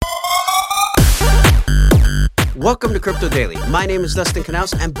Welcome to Crypto Daily. My name is Dustin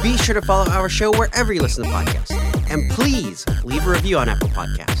Knaus, and be sure to follow our show wherever you listen to podcasts. And please leave a review on Apple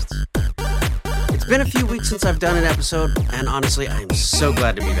Podcasts. It's been a few weeks since I've done an episode, and honestly, I am so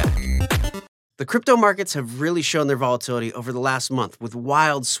glad to be back. The crypto markets have really shown their volatility over the last month with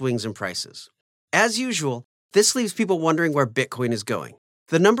wild swings in prices. As usual, this leaves people wondering where Bitcoin is going.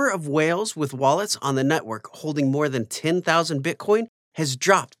 The number of whales with wallets on the network holding more than 10,000 Bitcoin has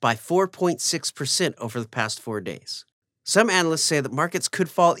dropped by 4.6% over the past 4 days. Some analysts say that markets could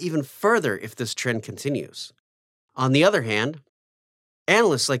fall even further if this trend continues. On the other hand,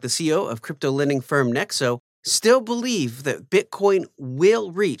 analysts like the CEO of crypto lending firm Nexo still believe that Bitcoin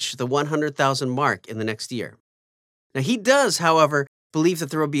will reach the 100,000 mark in the next year. Now, he does, however, believe that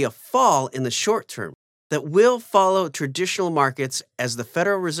there will be a fall in the short term that will follow traditional markets as the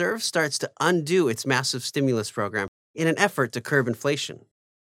Federal Reserve starts to undo its massive stimulus program in an effort to curb inflation.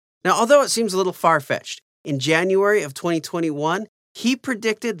 Now, although it seems a little far-fetched, in January of 2021, he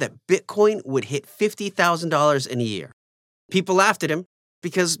predicted that Bitcoin would hit $50,000 in a year. People laughed at him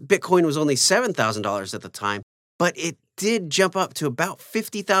because Bitcoin was only $7,000 at the time, but it did jump up to about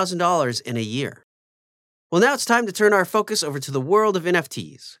 $50,000 in a year. Well, now it's time to turn our focus over to the world of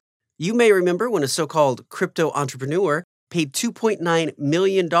NFTs. You may remember when a so-called crypto entrepreneur paid $2.9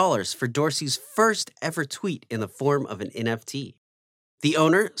 million for Dorsey's first ever tweet in the form of an NFT. The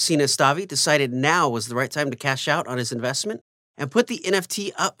owner, Sina Stavi, decided now was the right time to cash out on his investment and put the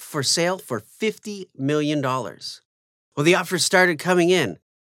NFT up for sale for $50 million. Well, the offers started coming in,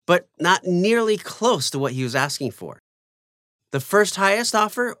 but not nearly close to what he was asking for. The first highest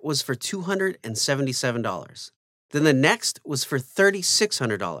offer was for $277. Then the next was for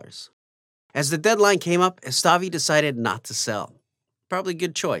 $3,600. As the deadline came up, Estavi decided not to sell. Probably a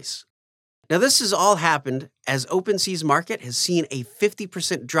good choice. Now, this has all happened as OpenSea's market has seen a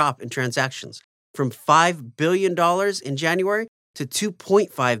 50% drop in transactions from $5 billion in January to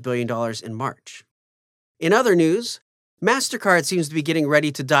 $2.5 billion in March. In other news, MasterCard seems to be getting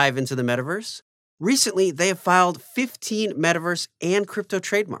ready to dive into the metaverse. Recently, they have filed 15 metaverse and crypto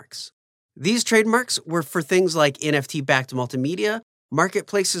trademarks. These trademarks were for things like NFT-backed multimedia,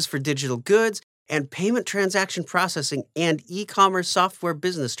 marketplaces for digital goods, and payment transaction processing and e-commerce software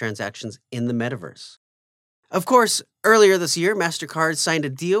business transactions in the metaverse. Of course, earlier this year, MasterCard signed a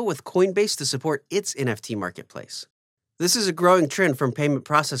deal with Coinbase to support its NFT marketplace. This is a growing trend from payment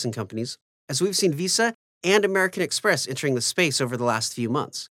processing companies, as we've seen Visa and American Express entering the space over the last few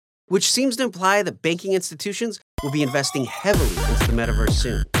months, which seems to imply that banking institutions will be investing heavily into the metaverse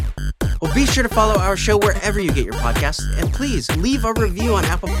soon. Well, be sure to follow our show wherever you get your podcasts, and please leave a review on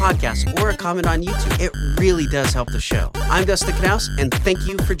Apple Podcasts or a comment on YouTube. It really does help the show. I'm Dustin Knaus, and thank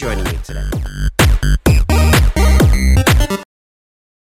you for joining me today.